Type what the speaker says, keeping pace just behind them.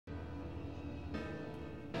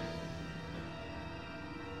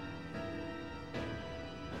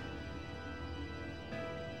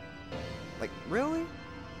Like, really?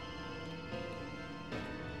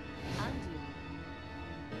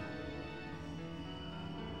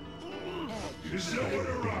 Is no one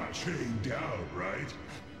around chained down, right?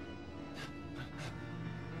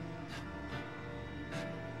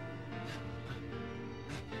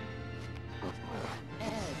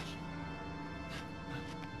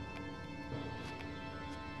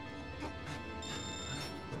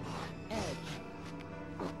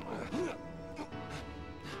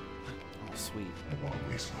 Oh, sweet. I'm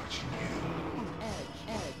always watching you.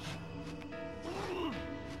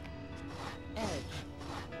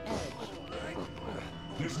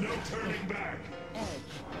 There's no turning back.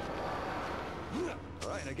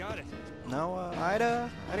 Alright, I got it. No, I'd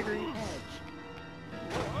agree.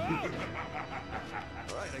 Alright,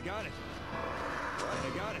 I got it. Alright, I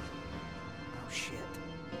got it. Oh, shit.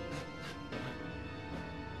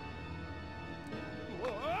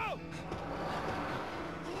 Whoa!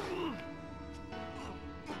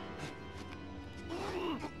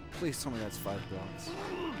 Please tell me that's 5 blocks.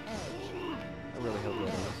 I really hope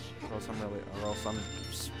that is. Or else I'm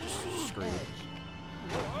screwed.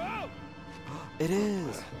 Whoa! It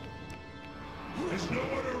is! There's no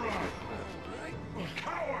one around.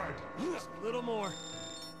 Coward! Just a little more.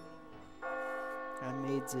 I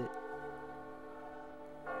made it.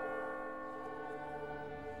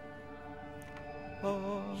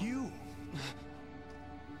 Oh. You!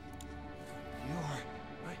 You're...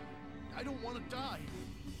 I don't want to die.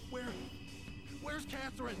 Where's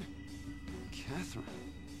Catherine? Catherine?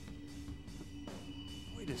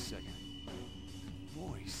 Wait a second.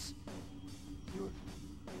 Voice.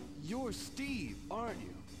 You're Steve, aren't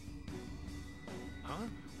you? Huh?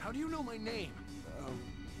 How do you know my name?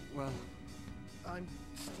 Well... I'm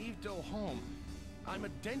Steve Doholm. I'm a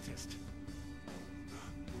dentist.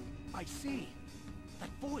 I see. That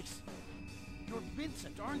voice. You're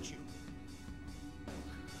Vincent, aren't you?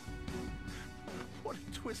 What a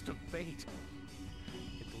twist of fate.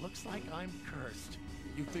 It looks like I'm cursed.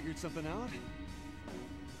 You figured something out?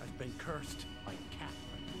 I've been cursed by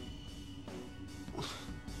Catherine.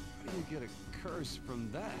 How do you get a curse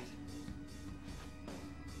from that?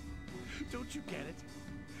 Don't you get it?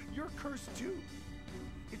 You're cursed too.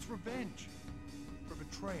 It's revenge. For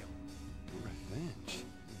betrayal. Revenge?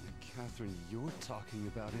 The Catherine you're talking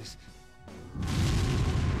about is...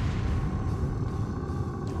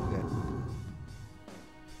 Okay.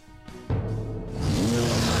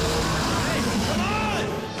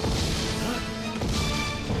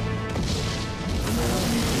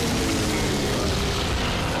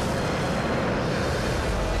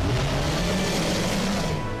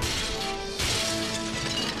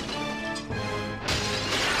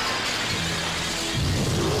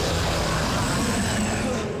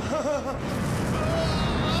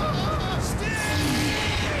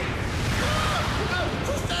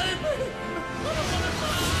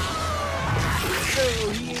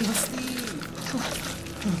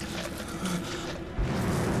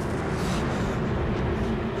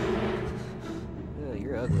 Yeah,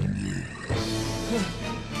 you're ugly.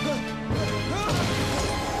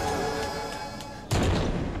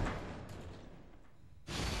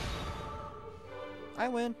 I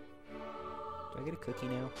win. Do I get a cookie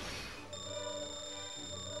now?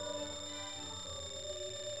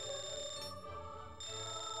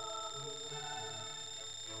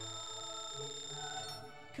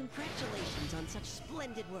 Congratulations on such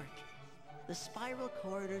splendid work. The spiral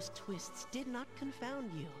corridor's twists did not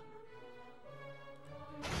confound you.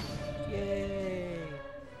 Yay!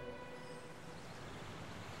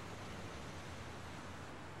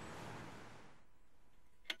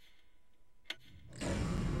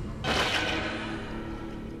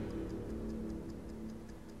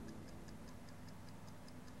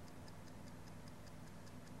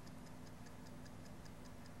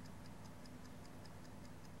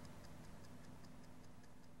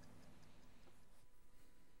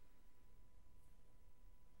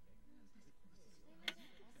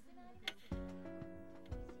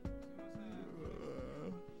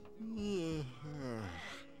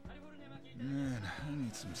 Man, I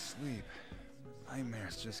need some sleep.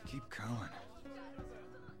 Nightmares just keep coming.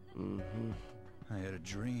 I had a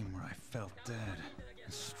dream where I felt dead. I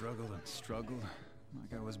struggled and struggled,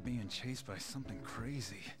 like I was being chased by something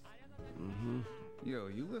crazy. Yo,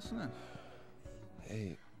 you listening?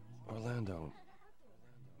 Hey, Orlando.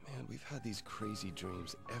 Man, we've had these crazy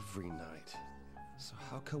dreams every night. So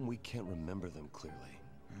how come we can't remember them clearly?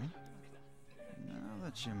 Now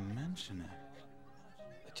that you mention it.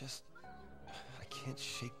 I can't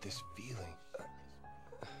shake this feeling.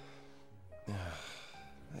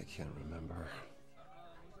 I can't remember.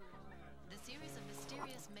 The series of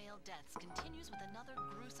mysterious male deaths continues with another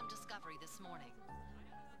gruesome discovery this morning.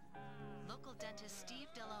 Local dentist Steve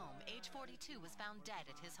Delhomme, age 42, was found dead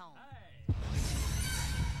at his home.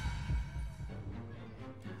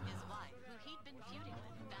 His wife, who he'd been feuding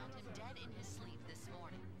with, found him dead in his sleep this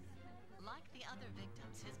morning. Like the other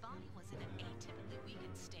victims, his body was in an atypically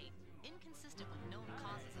weakened state, inconsistent with known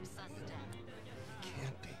causes of sudden death.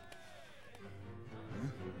 Can't be.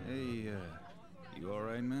 Hey, you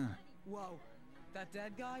alright, man? Whoa. That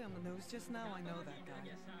dead guy on the news just now, I know that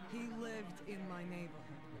guy. He lived in my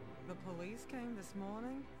neighborhood. The police came this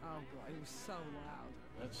morning? Oh boy, it was so loud.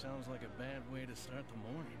 That sounds like a bad way to start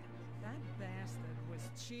the morning. That bastard was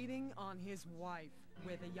cheating on his wife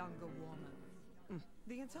with a younger woman.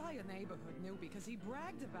 The entire neighborhood knew because he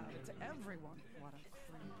bragged about it to everyone. What a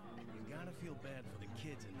creep. You gotta feel bad for the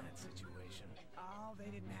kids in that situation. Oh,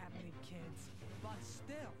 they didn't have any kids. But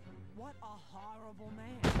still, what a horrible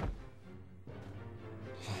man.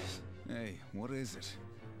 Hey, what is it?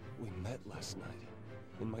 We met last night.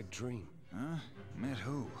 In my dream. Huh? Met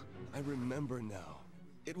who? I remember now.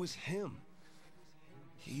 It was him.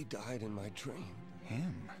 He died in my dream.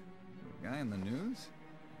 Him? The guy in the news?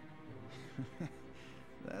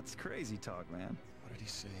 That's crazy talk, man. What did he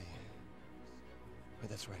say? Oh,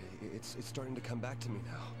 that's right. It's starting to come back to me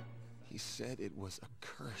now. He said it was a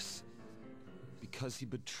curse. Because he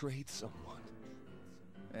betrayed someone.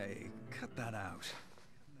 Hey, cut that out.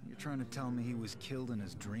 You're trying to tell me he was killed in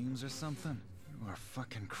his dreams or something? You are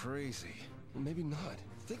fucking crazy. Well, maybe not.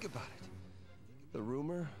 Think about it. The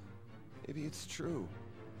rumor, maybe it's true.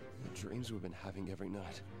 The dreams we've been having every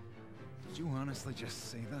night. Did you honestly just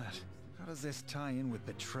say that? How does this tie in with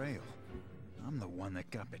betrayal? I'm the one that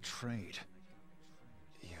got betrayed.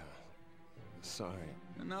 Yeah. Sorry.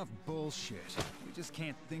 Enough bullshit. We just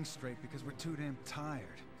can't think straight because we're too damn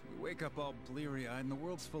tired. We wake up all bleary-eyed and the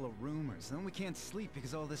world's full of rumors. And then we can't sleep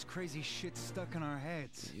because all this crazy shit's stuck in our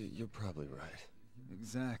heads. You're probably right.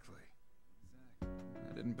 Exactly.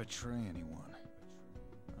 I didn't betray anyone.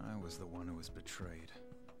 I was the one who was betrayed.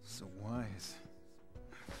 So why is...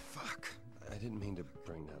 Fuck. I didn't mean to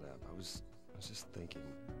bring that up. I was just thinking.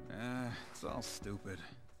 It's all stupid.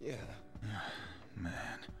 Yeah.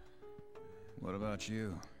 Man. What about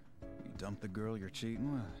you? You dumped the girl you're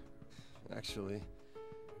cheating with? Actually,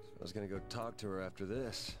 I was gonna go talk to her after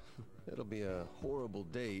this. It'll be a horrible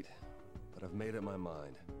date, but I've made up my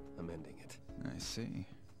mind. I'm ending it. I see.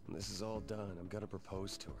 When this is all done, I'm gonna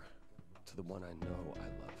propose to her. To the one I know I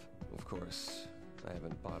love. Of course, I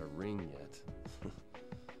haven't bought a ring yet.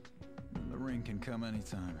 The ring can come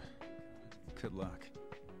anytime. Good luck.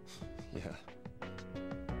 Yeah.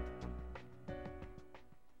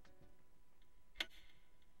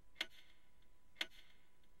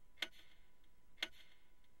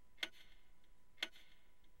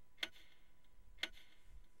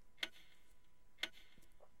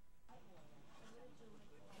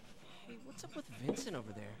 Hey, what's up with Vincent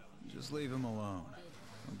over there? Just leave him alone.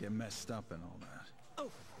 Don't get messed up and all that.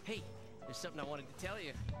 Oh, hey, there's something I wanted to tell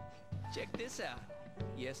you. Check this out.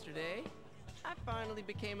 Yesterday, I finally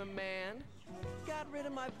became a man. Got rid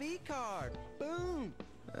of my V-card. Boom!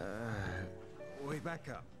 Wait, back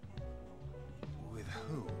up. With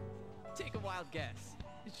who? Take a wild guess.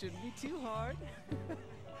 It shouldn't be too hard.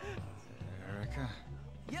 Erica?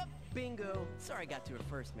 Yep, bingo. Sorry I got to her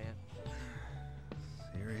first, man.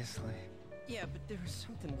 Seriously? Yeah, but there was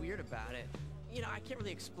something weird about it. You know, I can't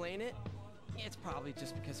really explain it. It's probably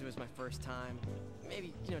just because it was my first time.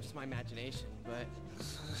 Maybe, you know, just my imagination, but...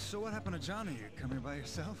 So what happened to Johnny? You come here by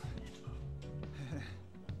yourself?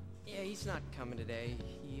 Yeah, he's not coming today.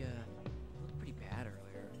 He, looked pretty bad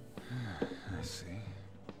earlier. I see.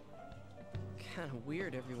 Kinda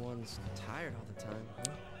weird everyone's tired all the time,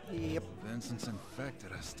 huh? Yep. Vincent's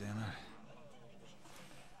infected us, damn it.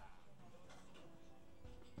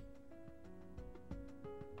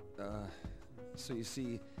 So you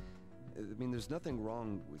see, I mean, there's nothing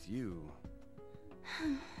wrong with you.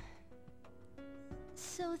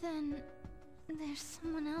 So then, there's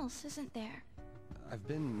someone else, isn't there? I've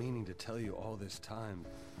been meaning to tell you all this time,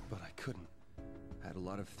 but I couldn't. I had a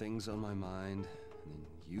lot of things on my mind, and then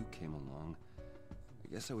you came along. I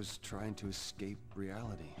guess I was trying to escape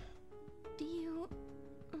reality. Do you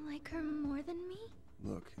like her more than me?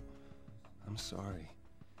 Look, I'm sorry.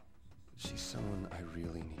 She's someone I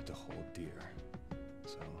really need to hold dear.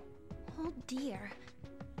 So... Oh dear.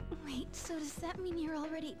 Wait, so does that mean you're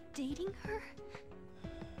already dating her?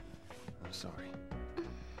 I'm sorry.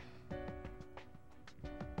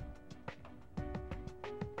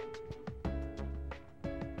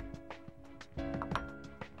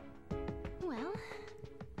 Well,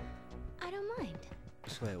 I don't mind.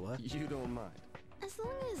 Wait, what? You don't mind? As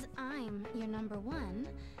long as I'm your number one,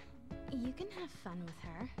 you can have fun with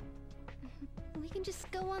her. We can just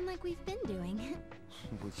go on like we've been doing.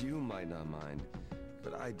 Well, you might not mind,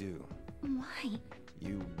 but I do. Why?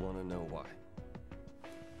 You want to know why?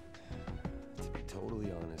 To be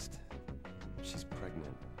totally honest, she's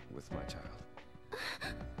pregnant with my child.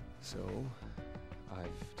 So,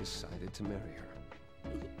 I've decided to marry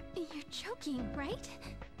her. You're joking, right?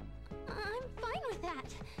 I'm fine with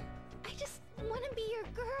that. I just want to be your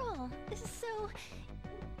girl. This is so...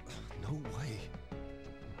 No way.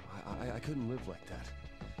 I couldn't live like that.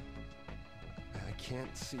 I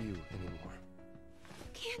can't see you anymore.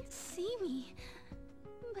 You can't see me.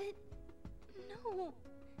 But... no.